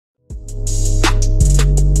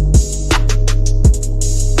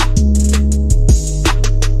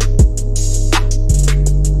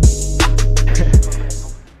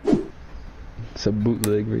It's a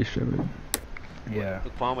bootleg version. Yeah.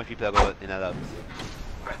 Look for how much people are going in a labs.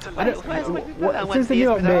 Since the new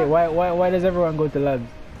update, why does everyone go to labs?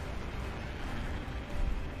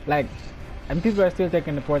 Like, and people are still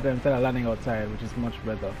taking the portal instead of landing outside, which is much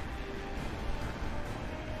better.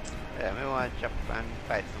 Yeah, I want to jump and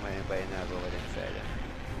fight somebody, but I never go inside.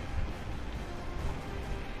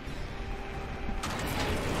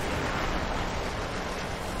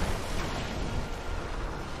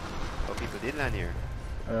 How people did land here?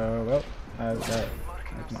 Well,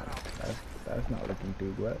 that's not looking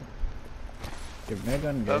too good. Give me a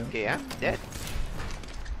gun, game. Okay, I'm dead.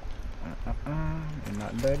 You're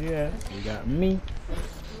not dead yet. You got me.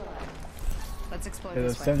 Let's explore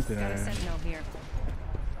There's this a way. sentinel. Got a sentinel here.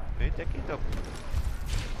 Wait, take it up.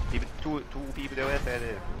 People, two people there outside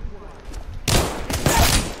there.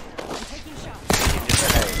 I'm taking shots. Just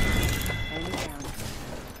alive. Enemy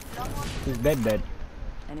down. He's dead.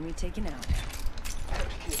 Enemy taken out.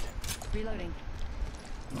 Reloading.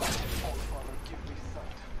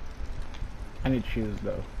 I need shoes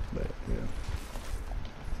though, but yeah.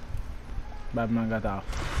 Bad man got a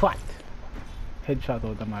fat headshot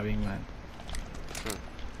out of my wingman.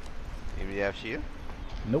 Maybe they have shield?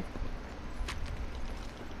 Nope.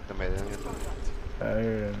 Somebody down here.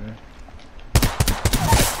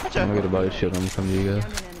 I'm gonna get a body shield on from you guys.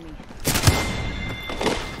 Down an enemy.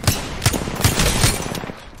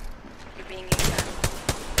 You're being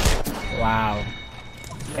used. Wow.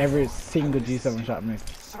 Every single G7 shot missed.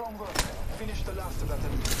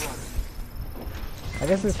 I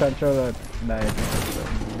guess this controller died.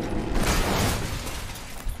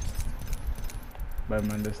 But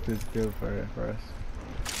man, they stood still for us.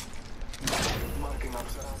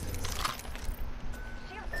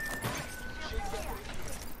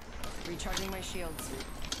 Recharging my shields.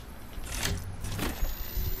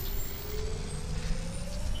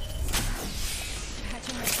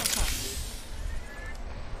 Patching myself up.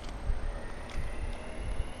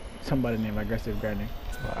 Somebody named Aggressive Granny.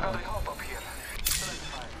 Wow.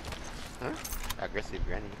 Huh? Aggressive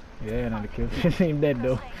granny. Yeah, not the kill. She's ain't dead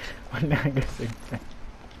though. But not aggressive.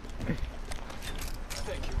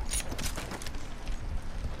 Thank you.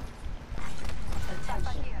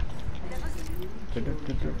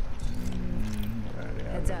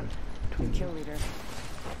 Heads up. Kill leader.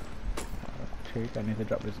 Take, I need to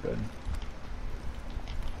drop this gun.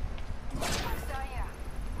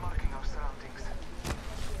 Marking our surroundings.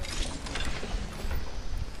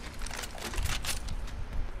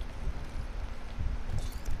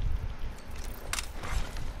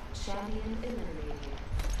 Champion eliminated.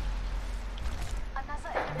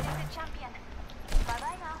 Another eliminated champion. Bye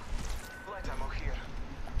bye now. Light ammo here.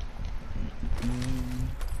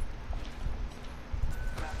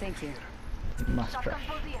 Thank you. Must Shotgun trash.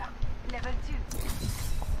 for Via. Level 2.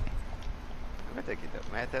 I'm gonna take it up.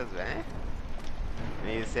 Might as well, eh?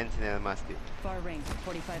 Maybe Sentinel Mastiff. Far range.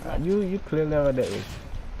 45 left. You clearly have that way.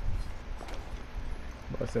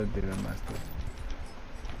 But I said didn't master.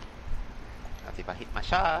 Not if I hit my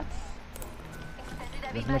shots.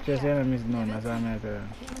 As much as enemies known as I matter.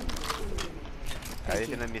 I if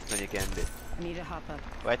you don't miss when you can do. I need to hop up.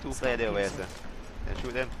 Why two player there, where sir? Then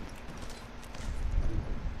shoot them.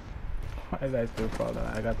 Why is I still fall down?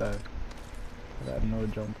 I got no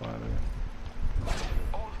jump on it.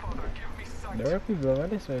 All father, give me sight. There are people over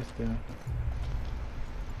this way still.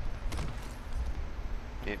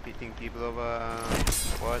 You're beating people over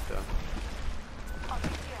water.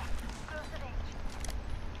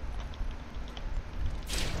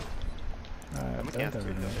 Alright, can't that's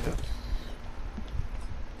do everything. that.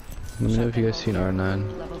 Let me know if you guys seen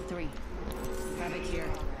R9. Level 3. Havoc here.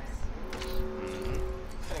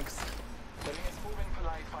 Thanks. The ring is moving for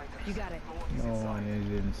light fighters. You got it. No one is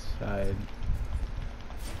inside.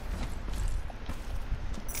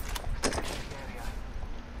 Area.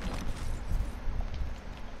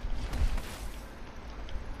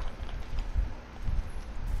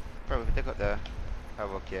 Probably take out the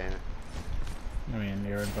havoc here. I mean,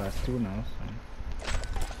 you're in class 2 now, so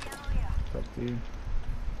it's up to you.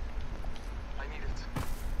 I need it.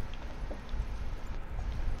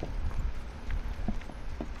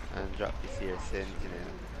 And drop this here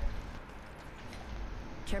Sentinel.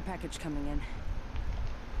 Care package coming in.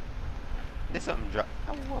 There's something drop.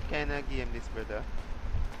 Oh, what kind of game this, brother?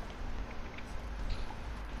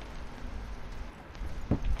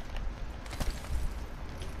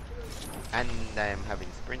 And I am having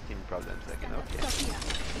sprinting problems again, okay.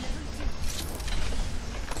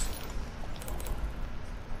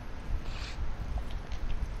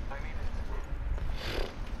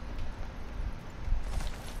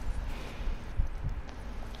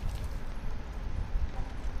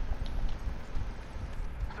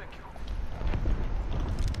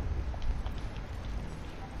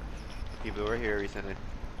 People were here recently.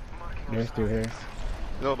 They're still here.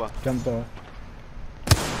 Loba. Jumped off.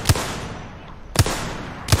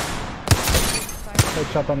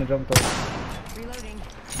 Headshot on the jump off. Reloading.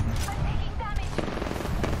 I'm taking damage.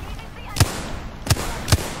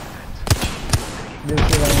 This is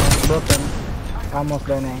the This is broken. Almost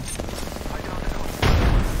down now.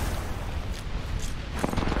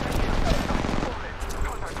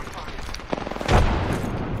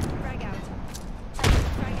 Frag out.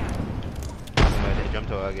 Frag out. They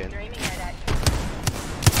jumped over again. Dreaming at that.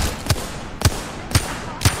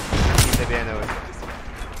 Keep the behind over.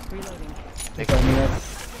 Reloading. Next So, one.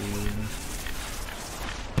 yes.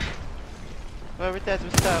 Whoever that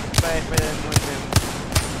was stuff by them with them.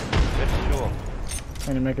 Let's show.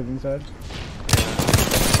 Can you make it inside?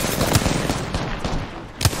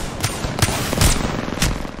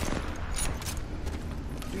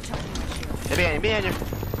 Recharging my shield. They're behind you.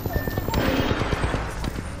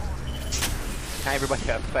 Can't everybody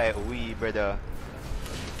have fight we, brother.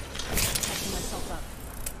 Catching myself up.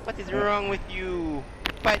 What is wrong with you?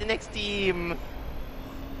 Fight the next team.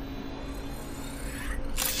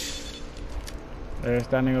 They're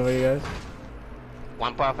standing over you guys.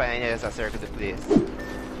 One power fight and just a circle the place.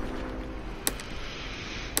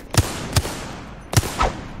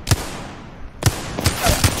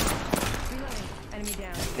 Reloading. Enemy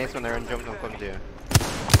down. Next one, Aaron jump, don't come there.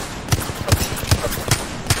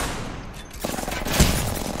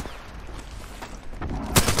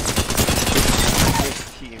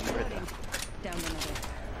 Next team, brother. Down another.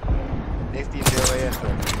 Next team, there over here,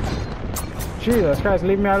 sir. Jesus Christ,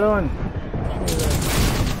 leave me alone.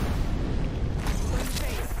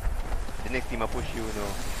 The next team will push you, you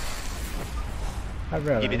know. I've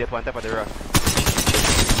Give me realized. the on top of the rock.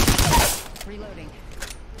 Reloading.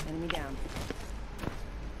 Enemy down.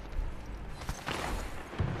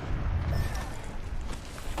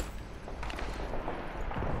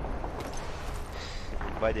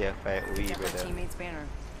 By there, fight we, Got my brother. teammate's banner.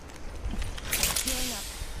 Healing up.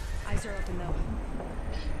 Eyes are open though.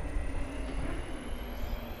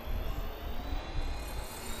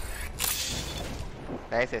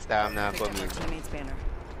 Nice storm now Picked up coming. my teammate's banner.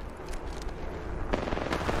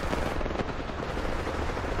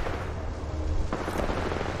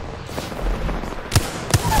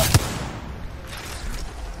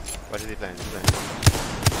 What is the plan?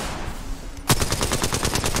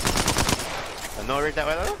 No read that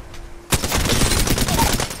well?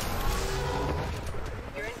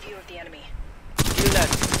 You're in view of the enemy. Kill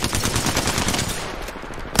that.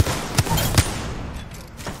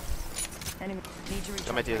 Enemy. Need to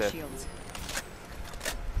Come at recharge you my there. shields.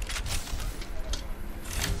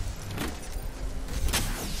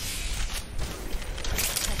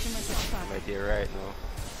 Catching myself up. Right here, right now.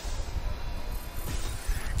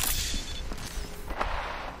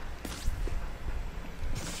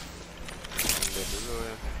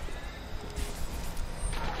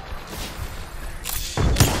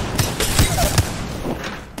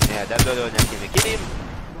 Yeah, that blood on your kill him.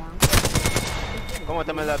 Come out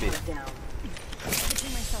of my lobby. Catching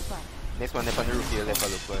myself up. Next one, up on the roof here, left a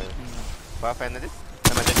look for. What find this?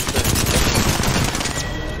 I'm at the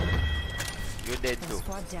You're dead Got a too.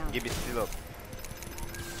 squad down. Give it still up.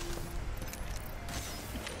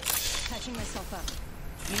 Catching myself up.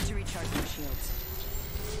 Need to recharge my shields.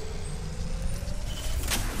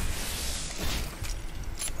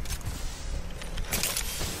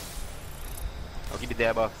 Oh, give it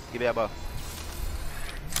there, boss. Give it there, boss.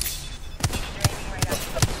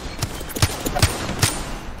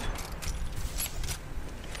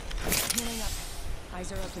 Healing up.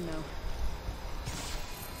 Eyes are open though.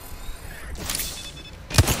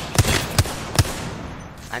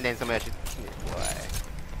 And then somebody should. Boy.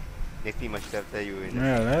 Next team I should have tell you. You know.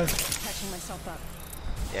 Yeah, that's. Catching myself up.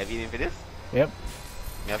 You have eating for this? Yep.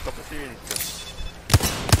 You have a couple of syringes too.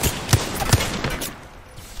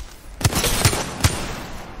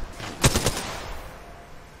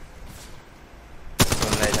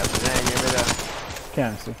 Don't light up the line, you brother.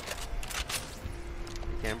 Can't see. You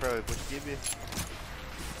can probably push GB.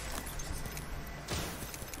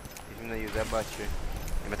 If you not use that battery,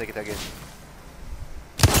 I'm gonna take it again.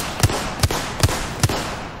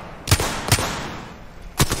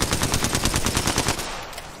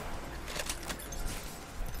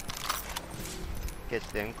 Catch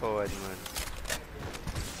them coward, man.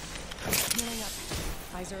 Healing up.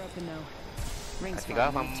 Eyes are open though. I Rings think far.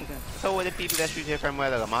 I'm. Need to go. So, what the people that shoot here from where,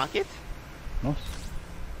 like a market? No.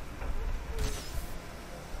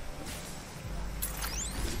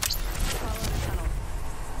 Follow the tunnel.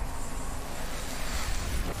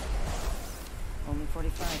 Only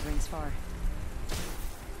 45 rings far.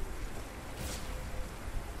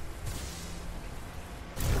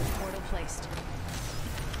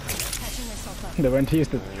 myself up. They went to use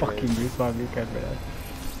the fucking respawn beacon for that.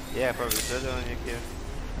 Yeah, probably Bloodhound you kill.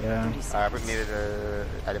 Yeah. 30 Or seconds. maybe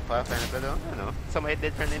at the Pathfinder Bloodhound, I don't know. Somebody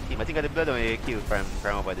dead from them team. I think at the Bloodhound you kill from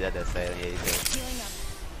over the other side. Yeah, you kill. Healing up.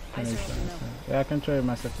 Eyes are open though. Yeah, I can show you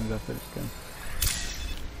my settings after this game.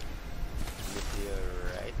 Let me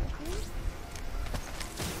right.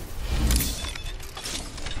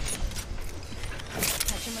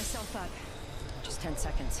 Catching myself up. Just 10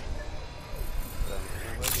 seconds.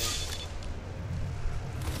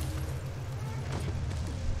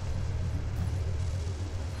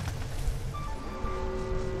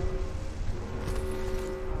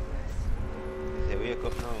 Say wake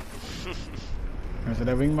up now. So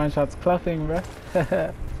the wingman shot's clapping, bruh.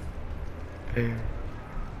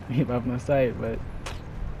 He have no sight, but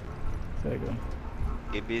there you go.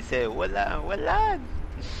 If you say, well on.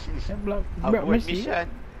 Yeah, block. Abort Messi. mission.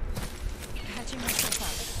 Catching myself up.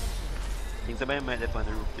 Think somebody might live on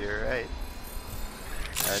the roof there, right?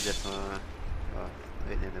 I just oh,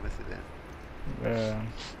 wait, let me see that. Yeah.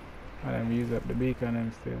 And then we use up the beacon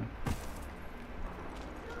and still.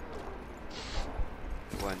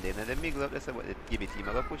 One day, now the middle up, that's about the GB team,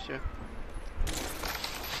 I'm gonna push you.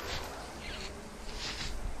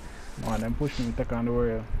 Oh, them push me to take on the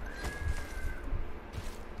warrior.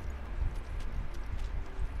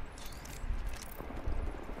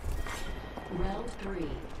 Round 3.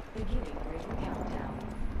 Beginning ring countdown.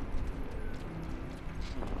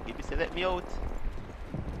 If you say let me out,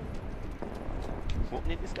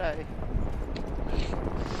 open in the sky.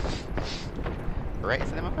 Right,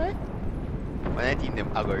 so them a fight? When I think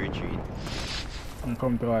them, I go retreat. And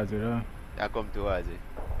come towards it, huh? I come towards it.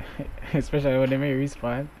 Especially when they may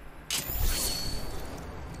respawn.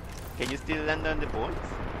 Can you still land on the bones?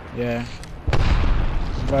 Yeah.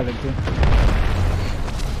 Valid too.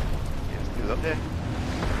 Yeah, still up there.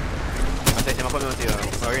 I think them are coming out here.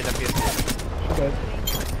 Or in the PS4. Good.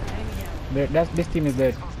 Enemy down. This team is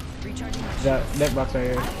dead. Recharging my The dead box right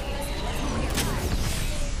here.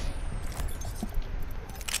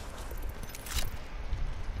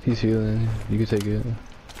 He's healing. You can take it.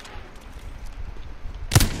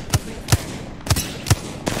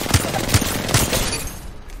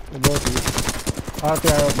 Both of you. All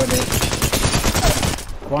three are up by there.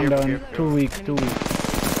 One Here, down, here, 2 weak, 2 weak.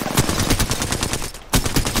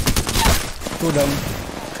 2 down.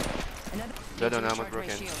 Another. No, no, no, I'm Recharge my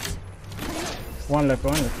broken. shields. 1 left,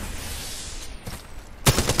 1 left.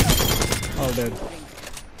 All dead.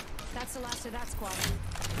 That's the last of that squad.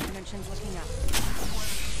 Dimensions looking up.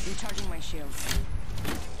 Recharging my shields.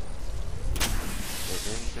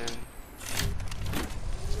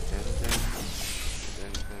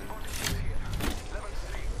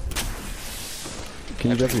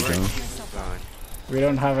 Can you drop your drone? We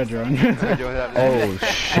don't have a drone. Oh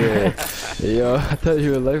shit. Yo, I thought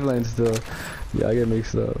you were lifeline still. Yeah, I get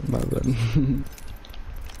mixed up. My bad.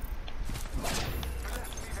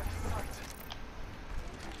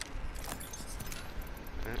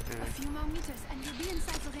 A few more meters and you'll be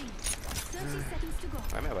inside the ring. 30 seconds to go.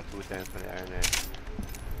 I'm about 2 times for the iron there.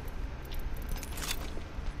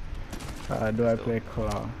 Do I play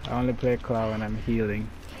claw? I only play claw when I'm healing.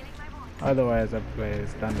 Otherwise I play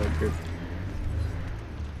standard grip.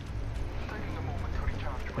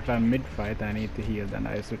 If I'm mid-fight I need to heal, then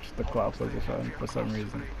I switch to claw position for some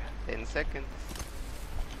reason. 10 seconds.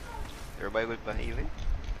 Everybody good for healing?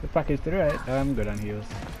 The package to the right, I'm good on heals.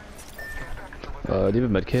 Do you have a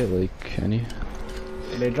medkit, like, any?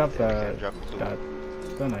 They dropped Yeah, drop two. that.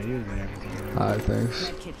 Still not using it. Alright, thanks.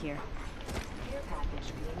 Med kit here. Care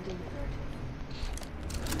package being delivered.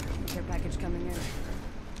 Care package coming in.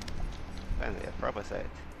 Finally, a proper site.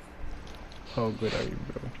 How good are you,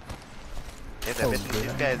 bro? Yes, I Oh, bet good.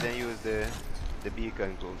 these guys then use the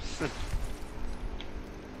beacon groups.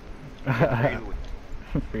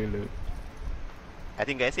 Free loot. I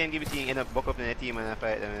think I see him give it to you, end up buck up in the team and I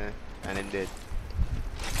fight them and then dead.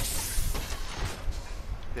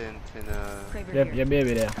 Then, Kraber Yep, here. your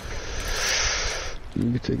baby there.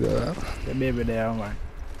 You can take that. Your baby there, oh my.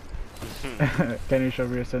 Can you show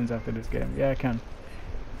me your sons after this game? Yeah, I can.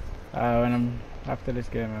 When I'm after this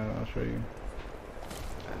game, I'll show you.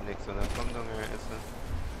 and next one I'll come down here.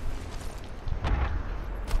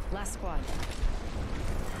 Last squad.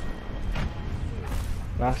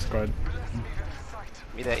 Last squad.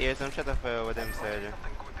 Me that hear some shot of fire over them side. Yeah.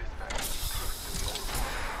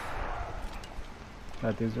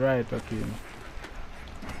 That is right, okay.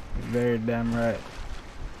 Very damn right.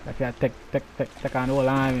 I can't take on the whole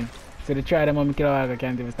army. So they try them on me kill I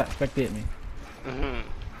can't even start spectate me.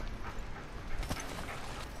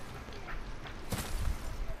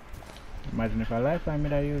 Imagine if I lifeline me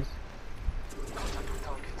that use.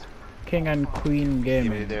 king and queen Give me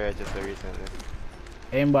gaming. the register recently.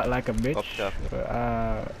 Aimbot like a bitch. Up top.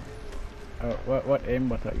 What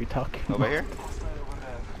aimbot are you talking Over about? here?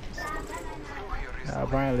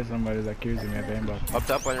 Apparently somebody's accusing me of aimbot. Up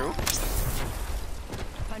top on the roof?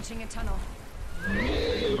 Punching a tunnel.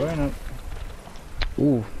 Going up.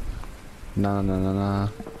 Ooh. Nah.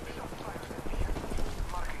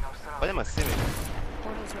 What am I seeing?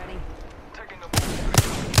 Portal's ready.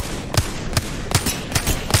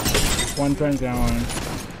 120 on one.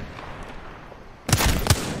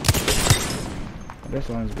 This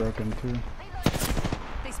one's broken too.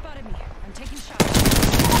 They spotted me. I'm taking shots.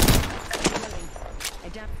 Reloading. I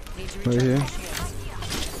need to Right recharge here. my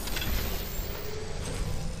shields.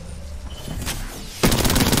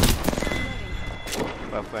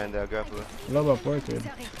 I'll find the grappler. Love up portrait.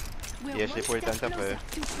 Yeah, she put it on top of her.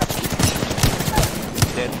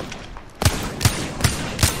 Dead.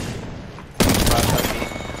 Pass on me.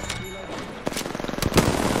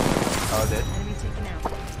 All dead. Enemy taken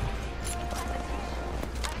out.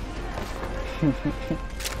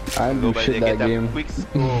 I do Nobody shit get that game. quick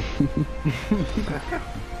scope.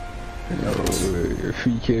 No,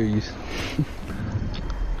 free carries.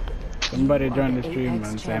 Somebody joined the stream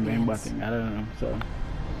and say I'm aimbotting. I don't know. So.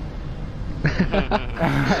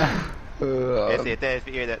 Yes, you tell us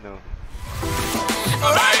to hear that now.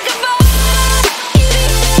 Alright.